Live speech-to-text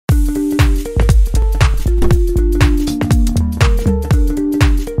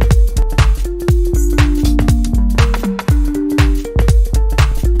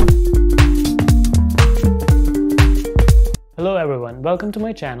Welcome to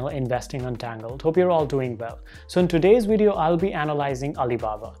my channel Investing Untangled. Hope you're all doing well. So in today's video, I'll be analyzing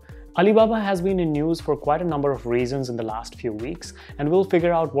Alibaba. Alibaba has been in news for quite a number of reasons in the last few weeks, and we'll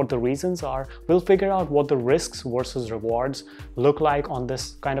figure out what the reasons are. We'll figure out what the risks versus rewards look like on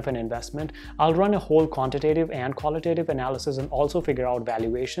this kind of an investment. I'll run a whole quantitative and qualitative analysis and also figure out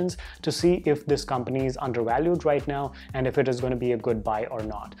valuations to see if this company is undervalued right now and if it is going to be a good buy or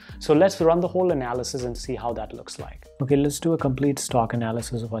not. So let's run the whole analysis and see how that looks like. Okay, let's do a complete stock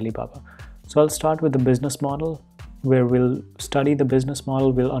analysis of Alibaba. So I'll start with the business model, where we'll study the business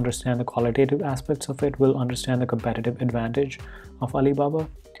model, we'll understand the qualitative aspects of it, we'll understand the competitive advantage of Alibaba.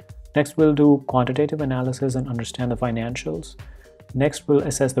 Next, we'll do quantitative analysis and understand the financials. Next, we'll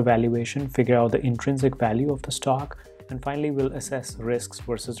assess the valuation, figure out the intrinsic value of the stock, and finally, we'll assess risks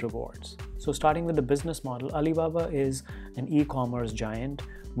versus rewards. So starting with the business model, Alibaba is an e-commerce giant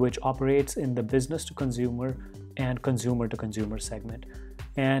which operates in the business to consumer and consumer to consumer segment.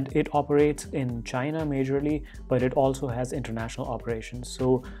 And it operates in China majorly, but it also has international operations.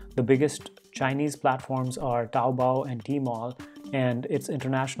 So the biggest Chinese platforms are Taobao and Tmall, and its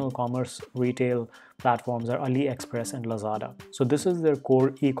international commerce retail platforms are AliExpress and Lazada. So this is their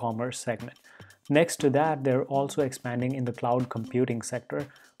core e-commerce segment. Next to that, they're also expanding in the cloud computing sector,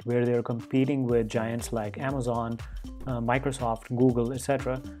 where they're competing with giants like Amazon, Microsoft, Google,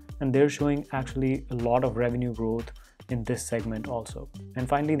 etc. And they're showing actually a lot of revenue growth in this segment also. And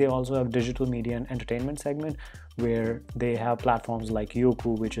finally, they also have digital media and entertainment segment, where they have platforms like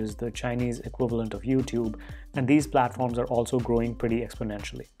Youku, which is the Chinese equivalent of YouTube, and these platforms are also growing pretty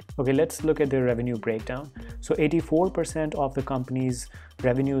exponentially. Okay, let's look at their revenue breakdown. So 84% of the company's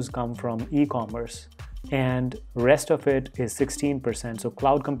revenues come from e-commerce, and rest of it is 16%. So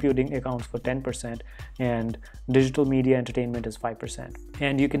cloud computing accounts for 10% and digital media entertainment is 5%.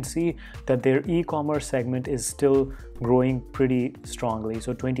 And you can see that their e-commerce segment is still growing pretty strongly,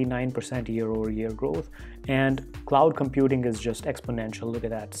 so 29% year-over-year growth, and cloud computing is just exponential. Look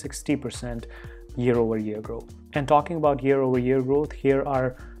at that, 60% year-over-year growth. And talking about year-over-year growth, here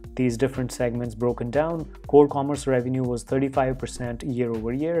are these different segments broken down. Core commerce revenue was 35%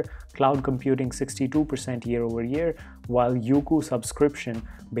 year-over-year, cloud computing 62% year-over-year, while Youku subscription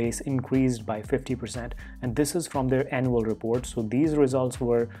base increased by 50%. And this is from their annual report. So these results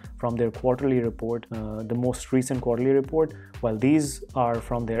were from their quarterly report, the most recent quarterly report, while these are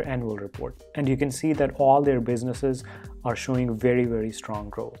from their annual report. And you can see that all their businesses are showing very, very strong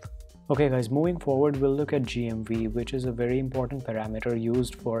growth. Okay guys, moving forward, we'll look at GMV, which is a very important parameter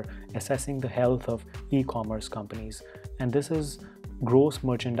used for assessing the health of e-commerce companies. And this is gross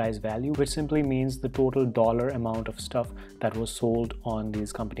merchandise value, which simply means the total dollar amount of stuff that was sold on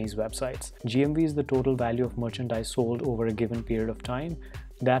these companies' websites. GMV is the total value of merchandise sold over a given period of time.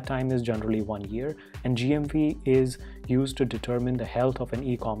 That time is generally 1 year, and GMV is used to determine the health of an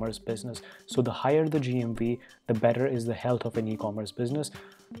e-commerce business. So the higher the GMV, the better is the health of an e-commerce business.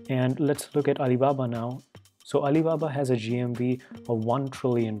 And let's look at Alibaba now. So Alibaba has a GMV of $1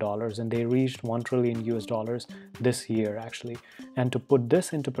 trillion, and they reached $1 trillion US this year actually. And to put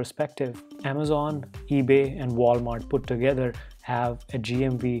this into perspective, Amazon, eBay, and Walmart put together have a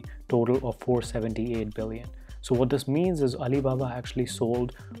GMV total of $478 billion. So what this means is Alibaba actually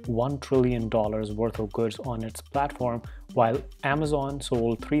sold $1 trillion worth of goods on its platform, while Amazon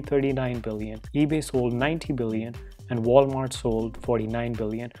sold $339 billion, eBay sold $90 billion, and Walmart sold $49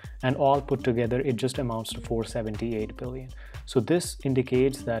 billion, and all put together it just amounts to $478 billion. So this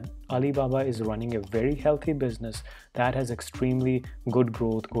indicates that Alibaba is running a very healthy business that has extremely good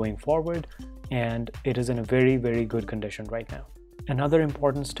growth going forward, and it is in a very, very good condition right now. Another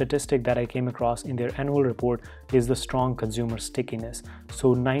important statistic that I came across in their annual report is the strong consumer stickiness.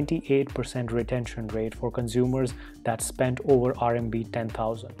 So 98% retention rate for consumers that spent over RMB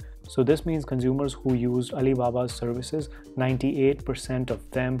 10,000. So this means consumers who used Alibaba's services, 98% of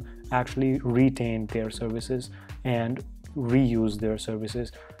them actually retained their services and reused their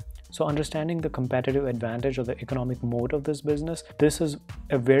services. So understanding the competitive advantage or the economic moat of this business, this is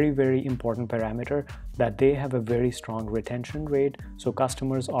a very, very important parameter, that they have a very strong retention rate. So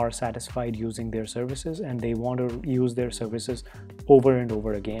customers are satisfied using their services and they want to use their services over and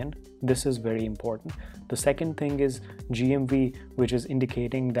over again. This is very important. The second thing is GMV, which is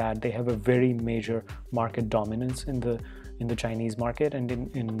indicating that they have a very major market dominance in the Chinese market and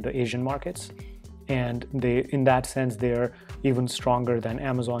in the Asian markets. And in that sense, they're even stronger than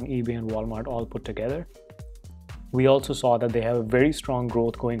Amazon, eBay, and Walmart all put together. We also saw that they have a very strong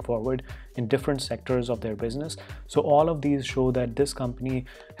growth going forward in different sectors of their business. So all of these show that this company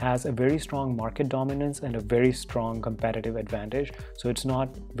has a very strong market dominance and a very strong competitive advantage. So it's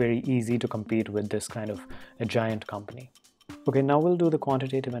not very easy to compete with this kind of a giant company. Okay, now we'll do the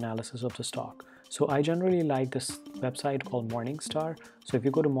quantitative analysis of the stock. So I generally like this website called Morningstar. So if you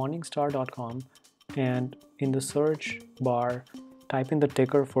go to morningstar.com and in the search bar, type in the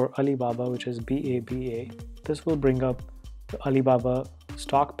ticker for Alibaba, which is BABA. This will bring up the Alibaba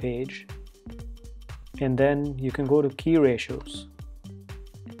stock page. And then you can go to key ratios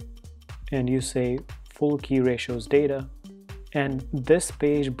and you say full key ratios data. And this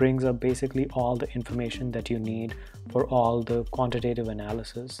page brings up basically all the information that you need for all the quantitative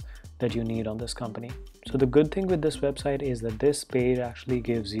analysis that you need on this company. So the good thing with this website is that this page actually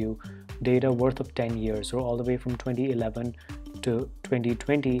gives you data worth of 10 years, or all the way from 2011 to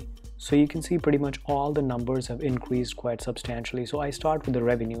 2020. So you can see pretty much all the numbers have increased quite substantially. So I start with the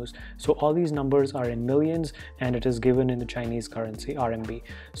revenues. So all these numbers are in millions and it is given in the Chinese currency, RMB.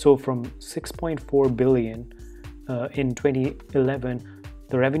 So from 6.4 billion in 2011,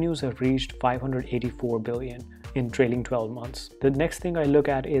 the revenues have reached 584 billion in trailing 12 months. The next thing I look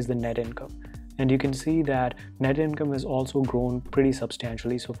at is the net income. And you can see that net income has also grown pretty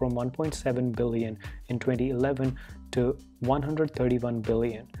substantially. So from 1.7 billion in 2011 to 131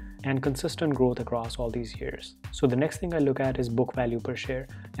 billion, and consistent growth across all these years. So the next thing I look at is book value per share.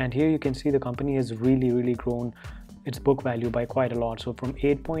 And here you can see the company has really grown its book value by quite a lot. So from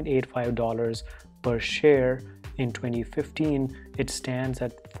 $8.85 per share in 2015, it stands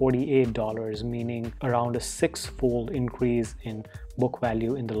at $48, meaning around a 6-fold increase in book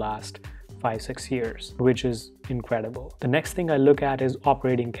value in the last 5-6 years, which is incredible. The next thing I look at is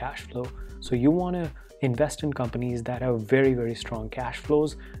operating cash flow. So you want to invest in companies that have very strong cash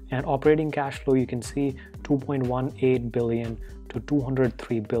flows, and operating cash flow you can see 2.18 billion to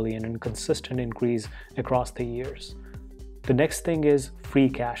 203 billion in consistent increase across the years. The next thing is free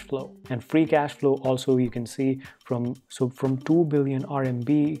cash flow, and free cash flow also you can see from 2 billion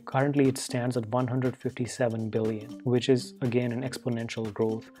RMB, currently it stands at 157 billion, which is again an exponential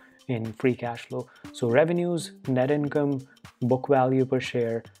growth in free cash flow. So revenues, net income, book value per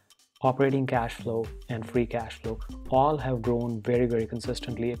share, operating cash flow, and free cash flow all have grown very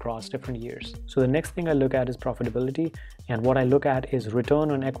consistently across different years. So the next thing I look at is profitability, and what I look at is return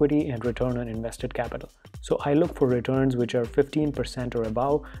on equity and return on invested capital. So I look for returns which are 15% or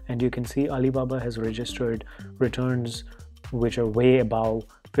above, and you can see Alibaba has registered returns which are way above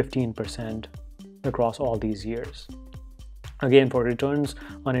 15% across all these years. Again, for returns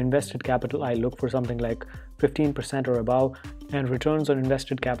on invested capital, I look for something like 15% or above, and returns on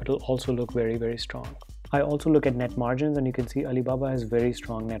invested capital also look very strong. I also look at net margins, and you can see Alibaba has very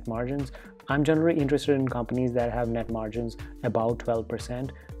strong net margins. I'm generally interested in companies that have net margins above 12%,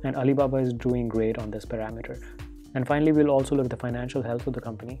 and Alibaba is doing great on this parameter. And finally, we'll also look at the financial health of the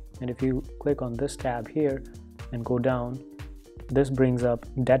company. And if you click on this tab here and go down, this brings up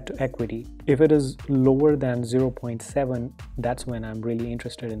debt to equity. If it is lower than 0.7, that's when I'm really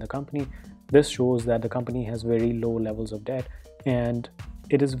interested in the company. This shows that the company has very low levels of debt, and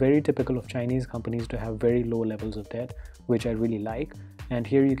it is very typical of Chinese companies to have very low levels of debt, which I really like. And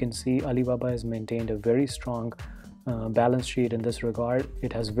here you can see Alibaba has maintained a very strong balance sheet in this regard.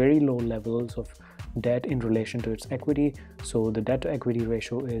 It has very low levels of debt in relation to its equity, so the debt to equity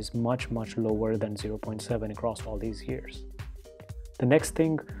ratio is much lower than 0.7 across all these years. The next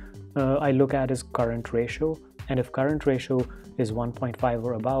thing I look at is current ratio, and if current ratio is 1.5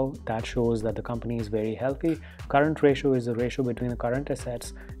 or above, that shows that the company is very healthy. Current ratio is the ratio between the current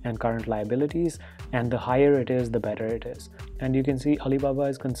assets and current liabilities, and the higher it is, the better it is. And you can see Alibaba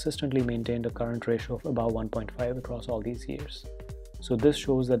has consistently maintained a current ratio of about 1.5 across all these years. So this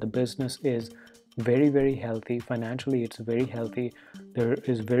shows that the business is very healthy. Financially, it's very healthy. There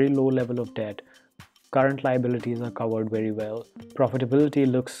is very low level of debt. Current liabilities are covered very well. Profitability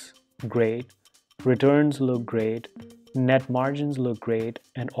looks great. Returns look great. Net margins look great.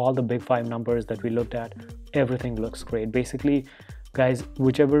 And all the big 5 numbers that we looked at, everything looks great. Basically, guys,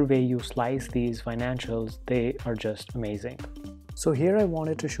 whichever way you slice these financials, they are just amazing. So here I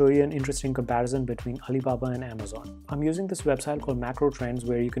wanted to show you an interesting comparison between Alibaba and Amazon. I'm using this website called Macro Trends,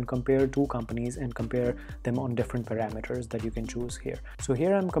 where you can compare 2 companies and compare them on different parameters that you can choose here. So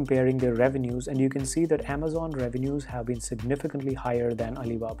here I'm comparing their revenues, and you can see that Amazon revenues have been significantly higher than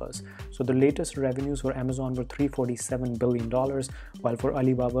Alibaba's. So the latest revenues for Amazon were $347 billion, while for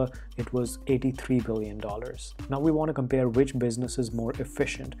Alibaba it was $83 billion. Now we want to compare which business is more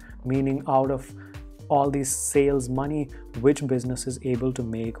efficient, meaning out of all these sales money, which business is able to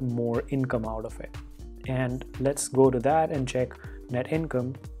make more income out of it. And let's go to that and check net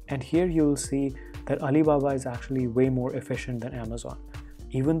income. And here you'll see that Alibaba is actually way more efficient than Amazon.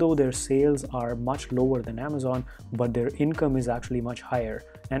 even though their sales are much lower than Amazon, but their income is actually much higher,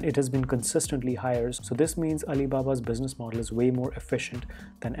 and it has been consistently higher. So this means Alibaba's business model is way more efficient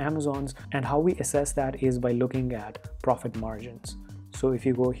than Amazon's, and how we assess that is by looking at profit margins. So if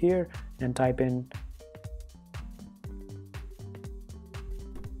you go here and type in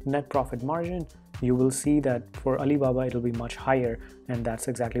net profit margin, you will see that for Alibaba it'll be much higher, and that's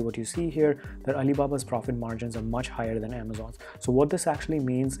exactly what you see here, that Alibaba's profit margins are much higher than Amazon's. So what this actually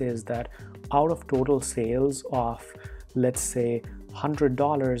means is that out of total sales of, let's say,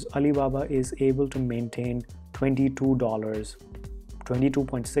 $100, Alibaba is able to maintain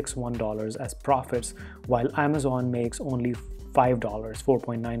 $22.61 as profits, while Amazon makes only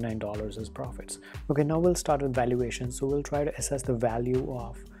 $4.99 as profits. Okay, now we'll start with valuation. So we'll try to assess the value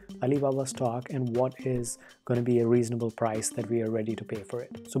of Alibaba stock and what is going to be a reasonable price that we are ready to pay for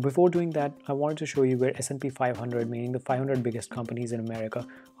it. So before doing that, I wanted to show you where S&P 500, meaning the 500 biggest companies in America,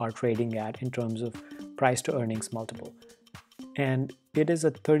 are trading at in terms of price to earnings multiple. And it is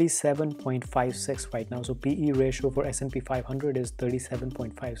at 37.56 right now. So PE ratio for S&P 500 is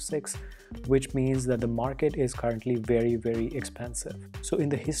 37.56, which means that the market is currently very, very expensive. So in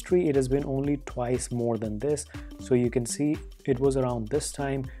the history, it has been only twice more than this. So you can see it was around this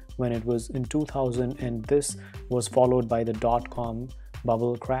time when it was in 2000, and this was followed by the dot-com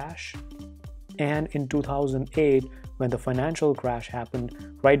bubble crash. And in 2008, when the financial crash happened,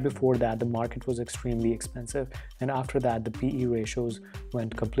 right before that, the market was extremely expensive. And after that, the PE ratios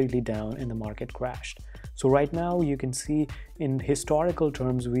went completely down and the market crashed. So right now, you can see in historical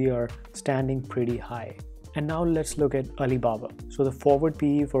terms, we are standing pretty high. And now let's look at Alibaba. So the forward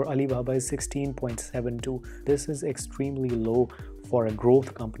PE for Alibaba is 16.72. This is extremely low for a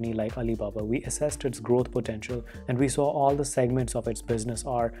growth company like Alibaba. We assessed its growth potential and we saw all the segments of its business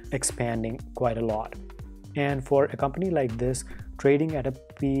are expanding quite a lot. And for a company like this, trading at a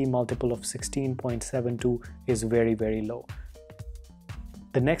PE multiple of 16.72 is very, very low.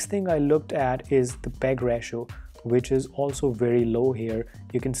 The next thing I looked at is the PEG ratio, which is also very low here.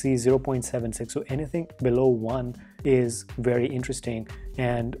 You can see 0.76. So anything below 1 is very interesting.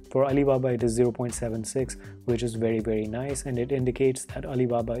 And for Alibaba, it is 0.76, which is very, very nice. And it indicates that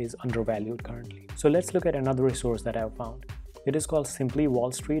Alibaba is undervalued currently. So let's look at another resource that I've found. It is called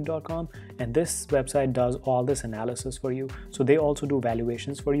simplywallstreet.com, and this website does all this analysis for you. So they also do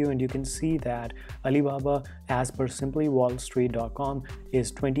valuations for you, and you can see that Alibaba, as per simplywallstreet.com,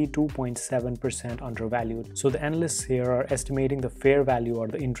 is 22.7% undervalued. So the analysts here are estimating the fair value or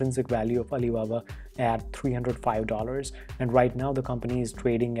the intrinsic value of Alibaba at $305, and right now the company is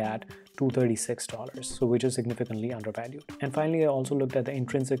trading at $236, so which is significantly undervalued. And finally, I also looked at the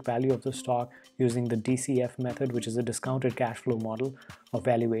intrinsic value of the stock using the DCF method, which is a discounted cash flow model of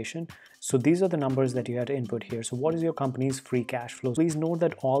valuation. So these are the numbers that you have to input here. So what is your company's free cash flow? Please note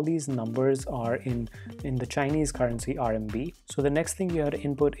that all these numbers are in the Chinese currency RMB. So the next thing you have to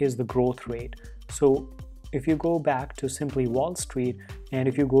input is the growth rate. So if you go back to Simply Wall Street and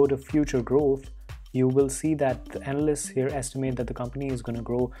if you go to future growth, you will see that the analysts here estimate that the company is going to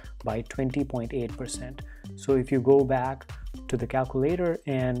grow by 20.8%. So if you go back to the calculator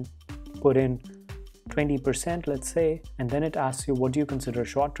and put in 20%, let's say, and then it asks you what do you consider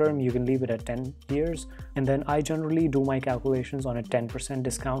short term, you can leave it at 10 years. And then I generally do my calculations on a 10%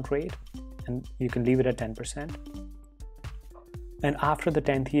 discount rate, and you can leave it at 10%. And after the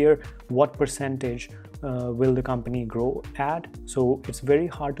 10th year, what percentage will the company grow at? So it's very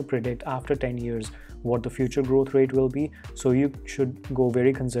hard to predict after 10 years what the future growth rate will be. So you should go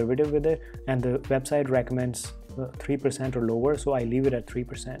very conservative with it. And the website recommends 3% or lower. So I leave it at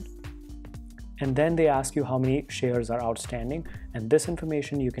 3%. And then they ask you how many shares are outstanding. And this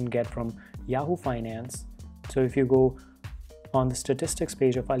information you can get from Yahoo Finance. So if you go on the statistics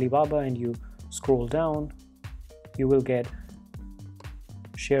page of Alibaba and you scroll down, you will get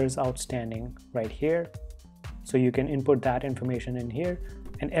shares outstanding right here. So you can input that information in here,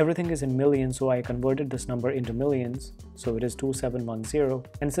 and everything is in millions. So I converted this number into millions. So it is 2710.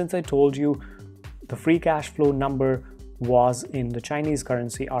 And since I told you the free cash flow number was in the Chinese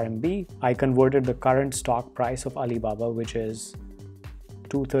currency RMB, I converted the current stock price of Alibaba, which is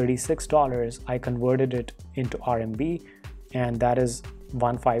 $236. I converted it into RMB, and that is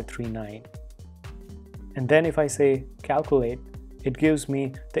 1539. And then if I say calculate, it gives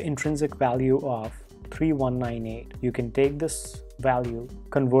me the intrinsic value of 3198. You can take this value,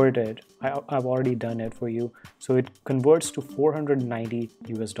 convert it. I've already done it for you. So it converts to 490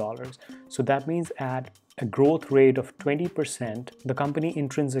 US dollars. So that means at a growth rate of 20%, the company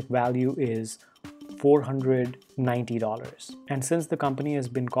intrinsic value is $490. And since the company has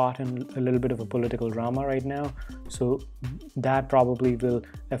been caught in a little bit of a political drama right now, so that probably will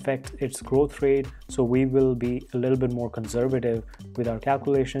affect its growth rate. So we will be a little bit more conservative with our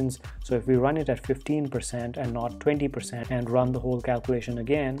calculations. So if we run it at 15% and not 20% and run the whole calculation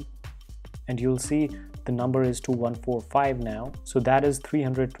again, and you'll see the number is 2145 now. So that is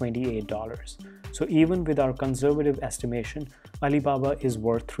 $328. So even with our conservative estimation, Alibaba is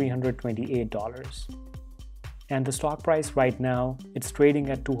worth $328. And the stock price right now, it's trading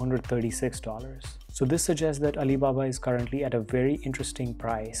at $236. So this suggests that Alibaba is currently at a very interesting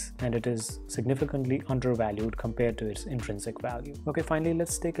price and it is significantly undervalued compared to its intrinsic value. Okay, finally,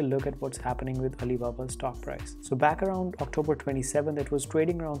 let's take a look at what's happening with Alibaba's stock price. So back around October 27th, it was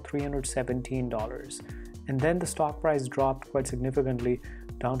trading around $317. And then the stock price dropped quite significantly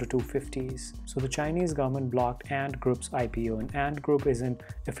down to 250s. So the Chinese government blocked Ant Group's IPO, and Ant Group is an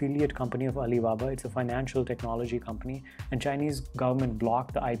affiliate company of Alibaba. It's a financial technology company, and Chinese government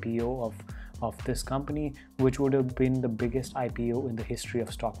blocked the IPO of this company, which would have been the biggest IPO in the history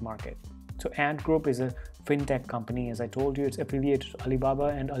of stock market. So Ant Group is a fintech company. As I told you, it's affiliated to Alibaba,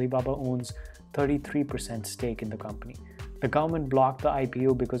 and Alibaba owns 33% stake in the company. The government blocked the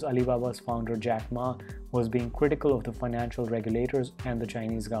IPO because Alibaba's founder Jack Ma was being critical of the financial regulators and the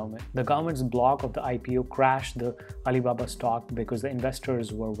Chinese government. The government's block of the IPO crashed the Alibaba stock because the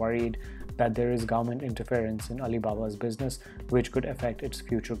investors were worried that there is government interference in Alibaba's business, which could affect its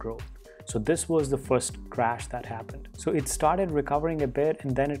future growth. So this was the first crash that happened. So it started recovering a bit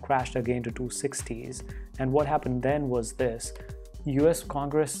and then it crashed again to 260s. And what happened then was this: US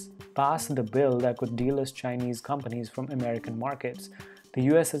Congress passed the bill that could delist Chinese companies from American markets. The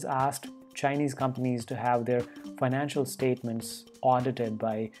US has asked Chinese companies to have their financial statements audited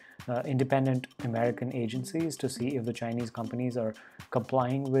by independent American agencies to see if the Chinese companies are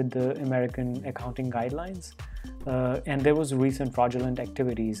complying with the American accounting guidelines. And there was recent fraudulent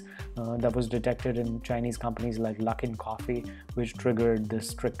activities that was detected in Chinese companies like Luckin Coffee, which triggered this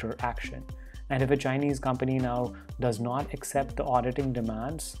stricter action. And if a Chinese company now does not accept the auditing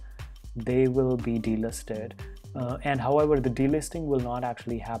demands, they will be delisted. And however, the delisting will not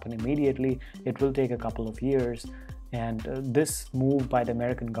actually happen immediately. It will take a couple of years. And this move by the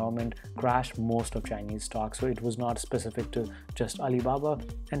American government crashed most of Chinese stocks. So it was not specific to just Alibaba.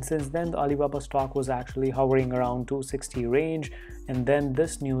 And since then, the Alibaba stock was actually hovering around 260 range. And then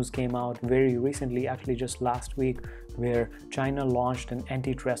this news came out very recently, actually just last week, where China launched an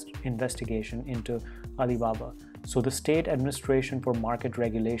antitrust investigation into Alibaba. So the State Administration for Market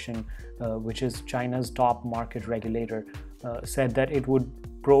Regulation, which is China's top market regulator, said that it would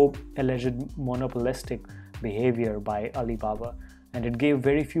probe alleged monopolistic behavior by Alibaba. And it gave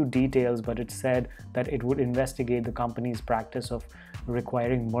very few details, but it said that it would investigate the company's practice of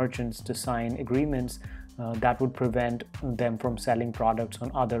requiring merchants to sign agreements that would prevent them from selling products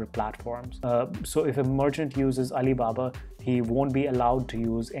on other platforms. So if a merchant uses Alibaba, he won't be allowed to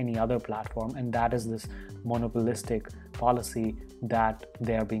use any other platform, and that is this monopolistic policy that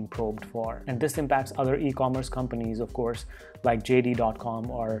they are being probed for. And this impacts other e-commerce companies, of course, like JD.com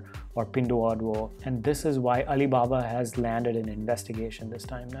or Pinduoduo. And this is why Alibaba has landed an investigation this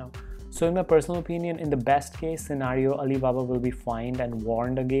time now. So in my personal opinion, in the best case scenario, Alibaba will be fined and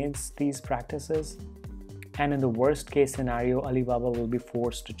warned against these practices. And in the worst case scenario, Alibaba will be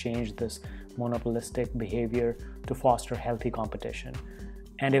forced to change this monopolistic behavior to foster healthy competition.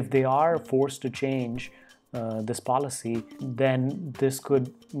 And if they are forced to change this policy, then this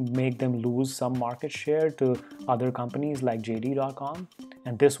could make them lose some market share to other companies like JD.com.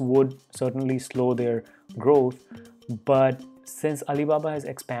 And this would certainly slow their growth. But since Alibaba has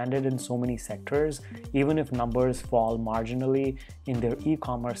expanded in so many sectors, even if numbers fall marginally in their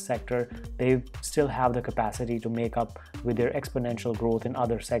e-commerce sector, they still have the capacity to make up with their exponential growth in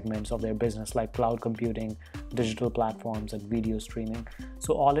other segments of their business like cloud computing, digital platforms, and video streaming.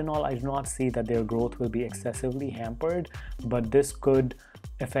 So all in all, I do not see that their growth will be excessively hampered, but this could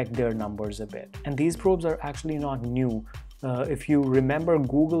affect their numbers a bit. And these probes are actually not new. If you remember,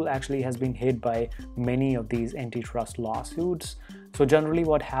 Google actually has been hit by many of these antitrust lawsuits. So generally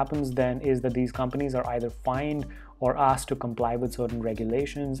what happens then is that these companies are either fined or asked to comply with certain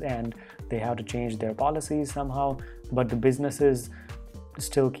regulations, and they have to change their policies somehow, but the businesses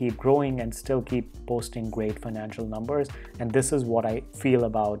still keep growing and still keep posting great financial numbers. And this is what I feel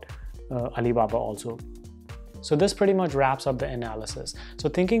about Alibaba also. So this pretty much wraps up the analysis. So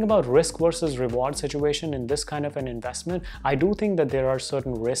thinking about risk versus reward situation in this kind of an investment, I do think that there are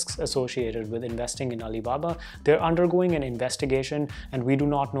certain risks associated with investing in Alibaba. They're undergoing an investigation and we do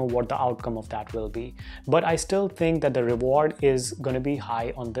not know what the outcome of that will be. But I still think that the reward is going to be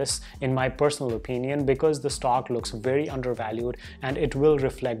high on this, in my personal opinion, because the stock looks very undervalued and it will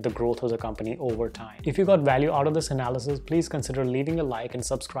reflect the growth of the company over time. If you got value out of this analysis, please consider leaving a like and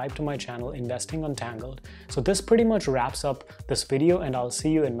subscribe to my channel Investing Untangled. So this pretty much wraps up this video and I'll see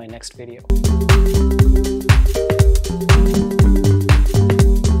you in my next video.